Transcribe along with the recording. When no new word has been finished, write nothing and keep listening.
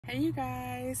Hey you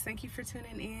guys, thank you for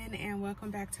tuning in and welcome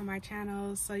back to my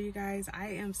channel. So you guys,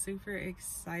 I am super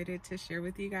excited to share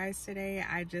with you guys today.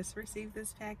 I just received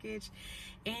this package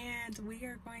and we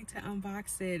are going to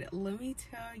unbox it. Let me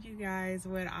tell you guys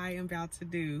what I am about to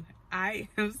do. I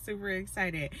am super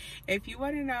excited. If you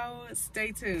want to know,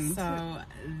 stay tuned. So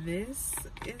this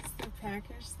is the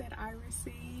package that I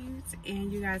received,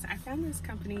 and you guys, I found this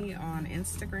company on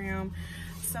Instagram.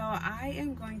 So I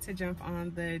am going to jump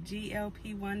on the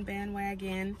GLP-1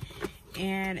 bandwagon,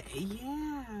 and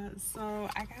yeah, so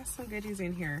I got some goodies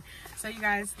in here. So you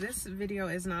guys, this video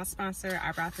is not sponsored.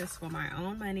 I brought this for my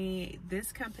own money.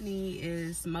 This company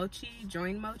is Mochi,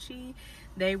 Join Mochi.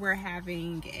 They were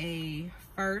having a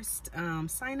first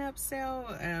sign up sale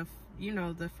of, you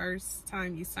know, the first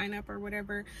time you sign up or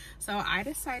whatever. So I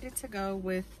decided to go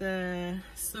with the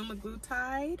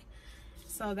semaglutide.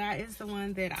 So that is the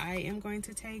one that I am going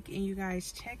to take, and you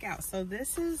guys check out. So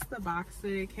this is the box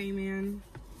that it came in,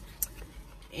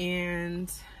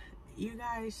 and you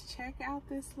guys check out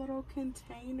this little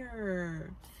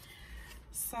container.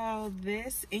 So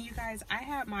this, and you guys, I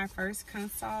had my first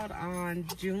consult on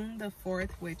June the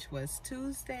 4th, which was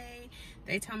Tuesday.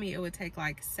 They told me it would take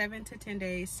like 7 to 10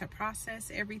 days to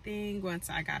process everything once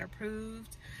I got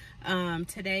approved.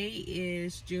 Today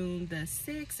is June the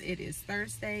 6th. It is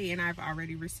Thursday, and I've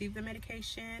already received the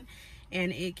medication,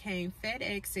 and it came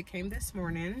FedEx. It came this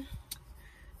morning.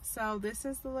 So this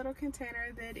is the little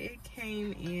container that it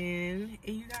came in,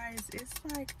 and you guys, it's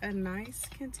like a nice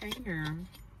container.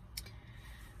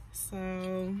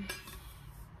 So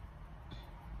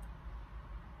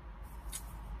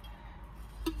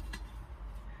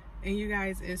and you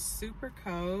guys, it's super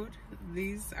cold.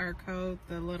 These are cold,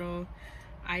 the little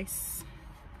ice,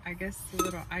 I guess the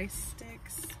little ice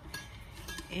sticks.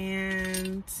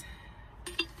 And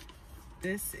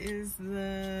this is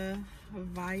the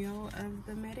vial of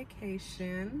the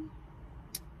medication.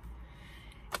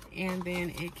 And then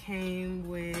it came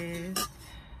with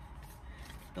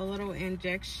the little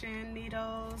injection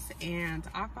needles and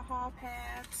alcohol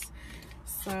pads.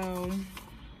 So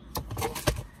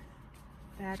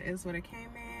that is what it came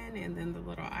in, and then the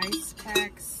little ice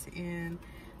packs and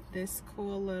this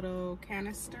cool little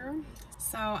canister.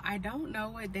 So I don't know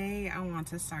what day I want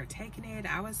to start taking it.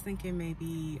 I was thinking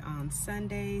maybe on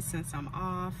Sunday since I'm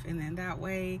off, and then that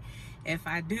way if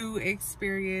I do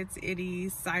experience any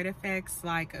side effects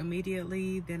like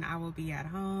immediately, then I will be at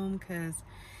home, because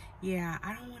yeah,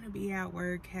 I don't want to be at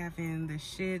work having the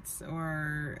shits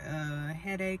or a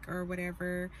headache or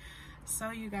whatever. So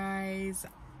you guys,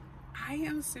 I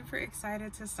am super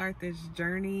excited to start this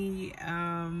journey.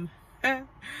 I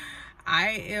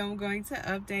am going to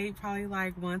update probably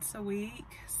like once a week.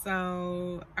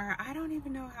 So, or I don't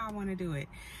even know how I want to do it.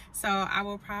 So I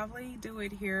will probably do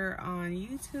it here on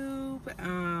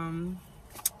YouTube.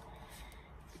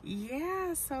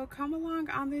 Yeah, so come along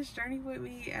on this journey with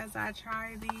me as I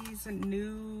try these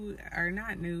new, or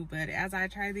not new, but as I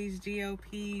try these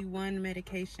GLP-1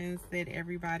 medications that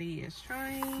everybody is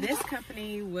trying. This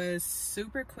company was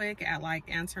super quick at like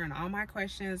answering all my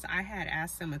questions. I had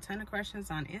asked them a ton of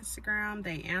questions on Instagram.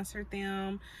 They answered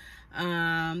them.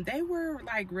 They were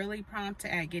like really prompt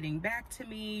at getting back to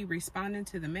me, responding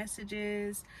to the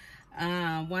messages.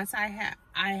 Once I had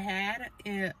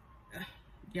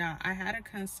a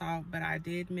consult, but I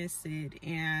did miss it,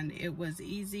 and it was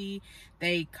easy.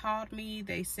 They called me,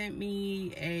 they sent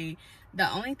me the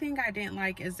only thing I didn't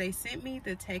like is they sent me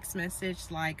the text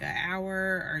message like an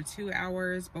hour or 2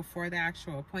 hours before the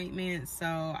actual appointment. So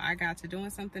I got to doing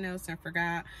something else and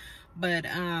forgot. But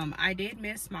I did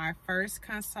miss my first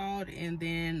consult, and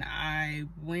then I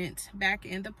went back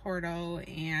in the portal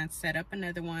and set up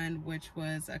another one, which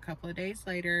was a couple of days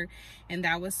later, and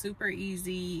that was super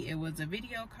easy. It was a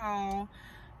video call.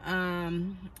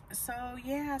 So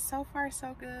yeah, so far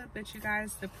so good. But you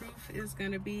guys, the proof is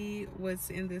gonna be what's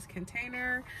in this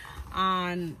container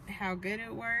on how good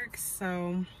it works.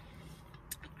 So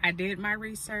I did my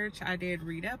research, I did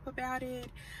read up about it.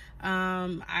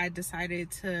 I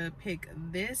decided to pick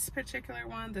this particular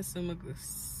one, the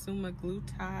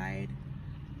semaglutide,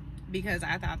 because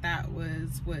I thought that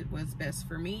was what was best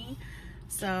for me.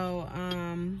 So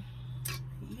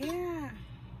yeah,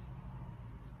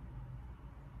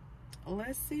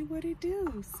 let's see what it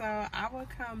do. So I will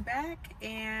come back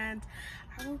and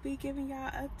I will be giving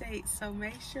y'all updates. So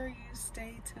make sure you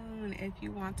stay tuned if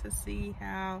you want to see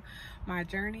how my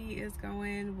journey is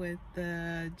going with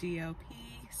the GLP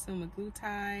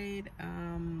semaglutide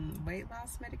weight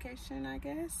loss medication, I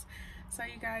guess. So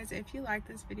you guys, if you like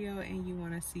this video and you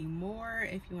want to see more,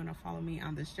 if you want to follow me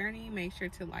on this journey, make sure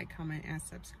to like, comment, and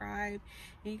subscribe.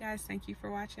 And you guys, thank you for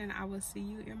watching. I will see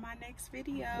you in my next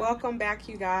video. Welcome back,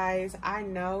 you guys. I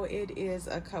know it is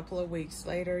a couple of weeks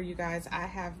later. You guys, I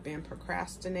have been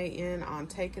procrastinating on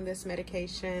taking this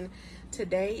medication.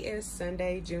 Today is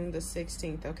Sunday, June the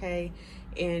 16th, okay?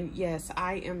 And yes,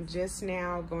 I am just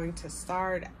now going to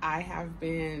start. I have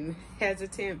been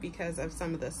hesitant because of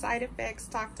some of the side effects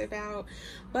talked about.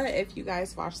 But if you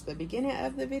guys watched the beginning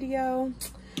of the video,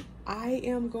 I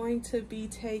am going to be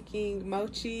taking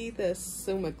Mochi, the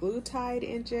semaglutide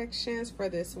injections for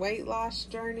this weight loss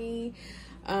journey.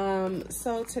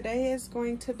 So today is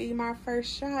going to be my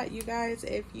first shot. You guys,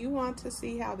 if you want to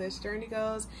see how this journey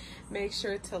goes, make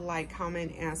sure to like,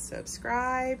 comment, and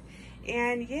subscribe.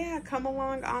 And yeah, come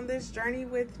along on this journey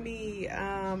with me.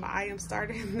 I am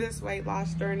starting this weight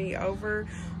loss journey over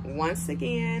once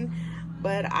again,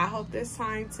 but I hope this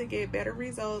time to get better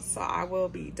results. So I will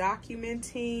be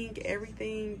documenting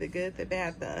everything, the good, the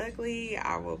bad, the ugly.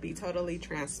 I will be totally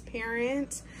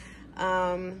transparent.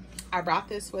 I brought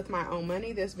this with my own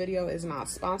money. This video is not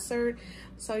sponsored.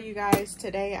 So you guys,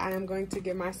 today I am going to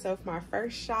give myself my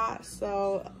first shot.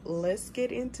 So let's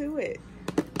get into it.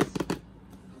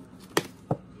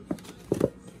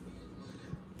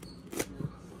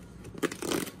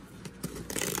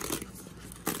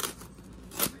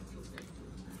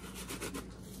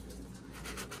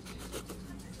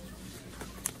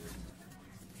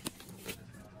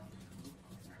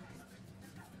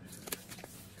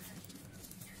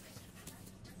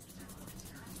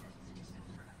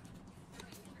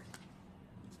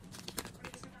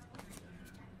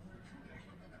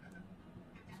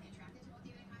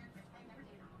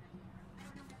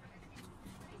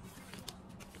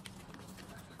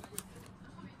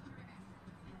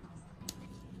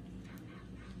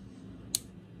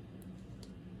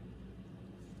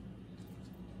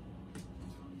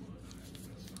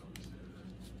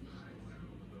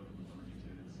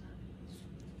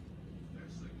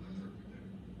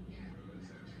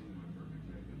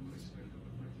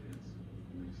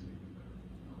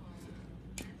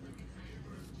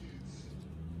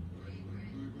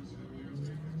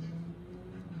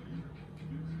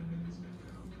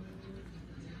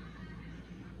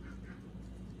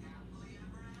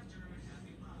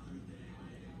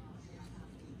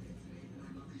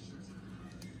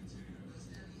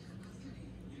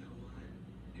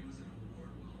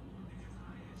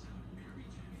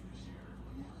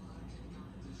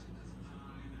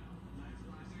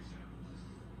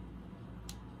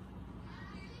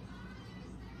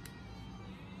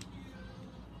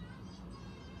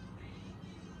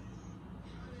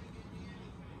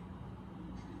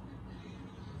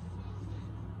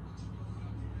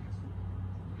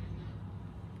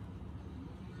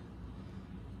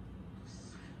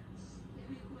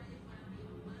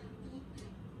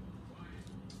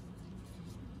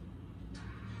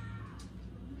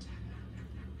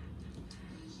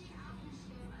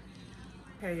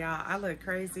 Okay, y'all, I look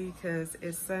crazy because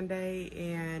it's Sunday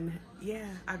and yeah,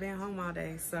 I've been home all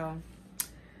day. So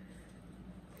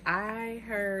I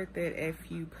heard that if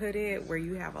you put it where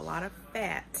you have a lot of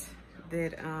fat,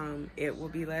 that it will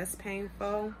be less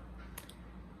painful.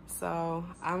 So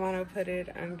I'm gonna put it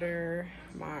under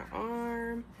my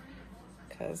arm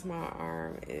because my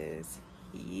arm is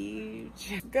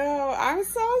huge. Go, I'm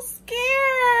so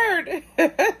scared.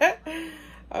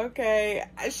 Okay,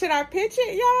 should I pitch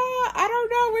it, y'all? I don't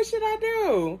know. What should I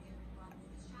do?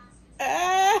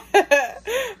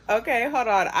 Okay, hold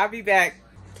on. I'll be back.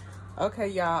 Okay,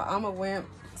 y'all, I'm a wimp,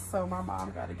 so my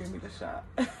mom got to give me the shot.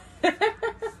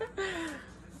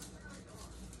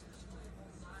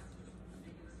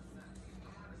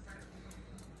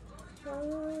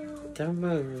 Don't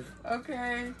move.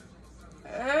 Okay.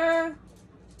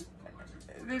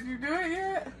 Did you do it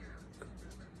yet?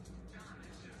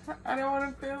 I don't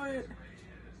want to feel it.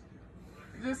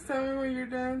 Just tell me when you're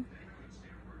done.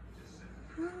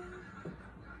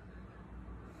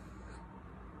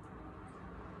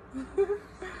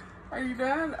 Are you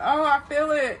done? Oh, I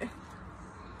feel it.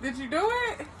 Did you do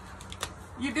it?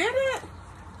 You did it?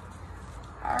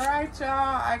 All right,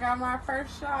 y'all. I got my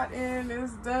first shot in.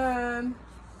 It's done.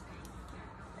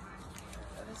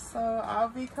 So I'll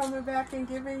be coming back and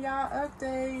giving y'all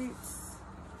updates.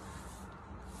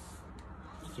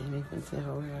 You can't even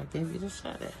tell where I gave you the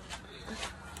shot at.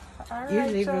 All right, you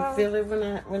didn't even feel it when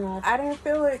I didn't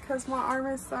feel it because my arm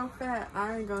is so fat.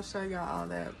 I ain't gonna show y'all all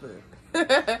that,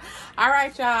 but all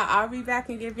right, y'all, I'll be back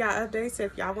and give y'all updates.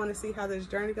 If y'all want to see how this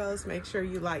journey goes, make sure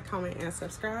you like, comment, and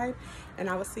subscribe, and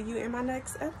I will see you in my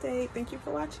next update. Thank you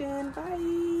for watching.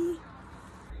 Bye.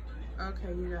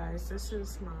 Okay, you guys, this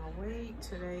is my weight.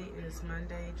 Today is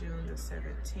Monday, June the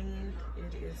 17th.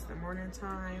 It is the morning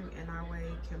time, and I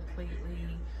weigh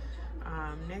completely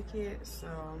naked, so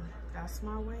that's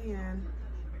my weigh-in.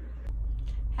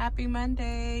 Happy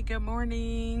Monday, good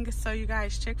morning. So you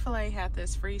guys, Chick-fil-A had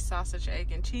this free sausage,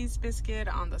 egg, and cheese biscuit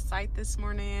on the site this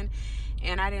morning,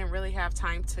 and I didn't really have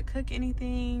time to cook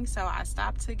anything, so I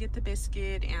stopped to get the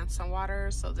biscuit and some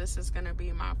water. So this is gonna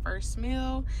be my first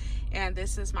meal, and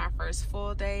this is my first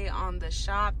full day on the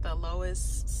shot, the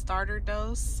lowest starter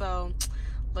dose. So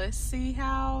let's see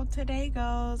how today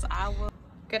goes.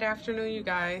 Good afternoon, you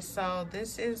guys. So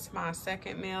this is my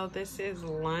second meal. This is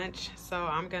lunch. So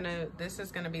this is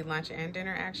gonna be lunch and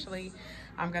dinner actually.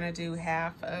 I'm gonna do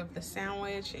half of the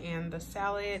sandwich and the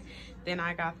salad. Then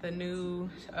I got the new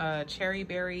cherry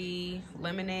berry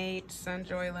lemonade,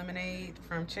 Sunjoy lemonade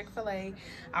from Chick-fil-A.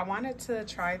 I wanted to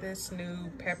try this new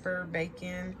pepper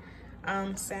bacon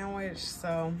sandwich.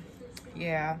 So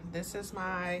yeah, this is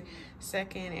my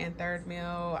second and third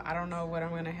meal. I don't know what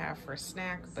I'm gonna have for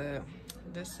snack, but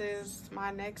this is my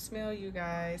next meal, you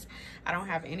guys. I don't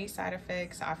have any side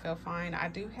effects. I feel fine. I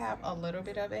do have a little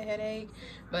bit of a headache,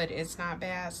 but it's not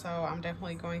bad, so I'm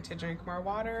definitely going to drink more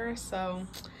water. So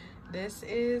this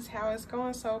is how it's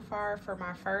going so far for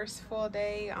my first full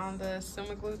day on the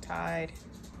semaglutide.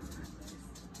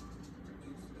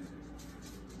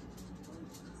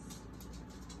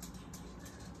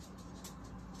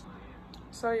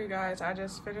 So you guys, I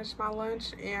just finished my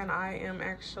lunch and I am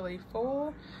actually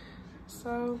full.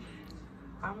 So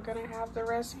I'm gonna have the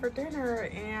rest for dinner,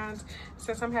 and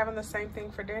since I'm having the same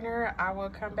thing for dinner, I will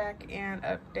come back and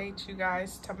update you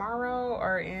guys tomorrow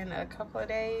or in a couple of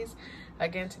days.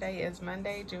 Again, today is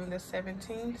Monday, June the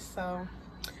 17th, so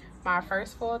my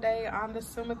first full day on the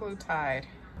semaglutide.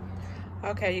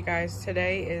 Okay, you guys,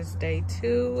 today is day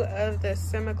 2 of the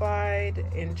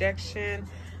semaglutide injection.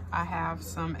 I have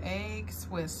some eggs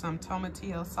with some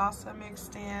tomatillo salsa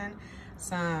mixed in,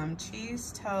 some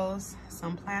cheese toast,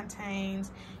 some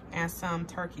plantains, and some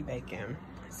turkey bacon.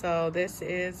 So this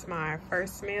is my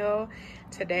first meal.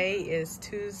 Today is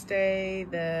Tuesday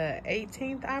the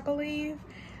 18th, I believe.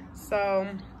 So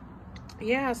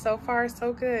yeah, so far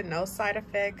so good. No side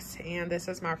effects, and this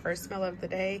is my first meal of the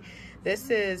day. This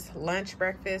is lunch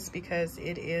breakfast because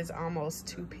it is almost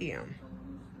 2 p.m.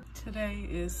 Today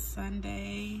is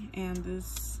Sunday, and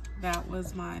that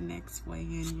was my next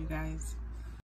weigh-in, you guys.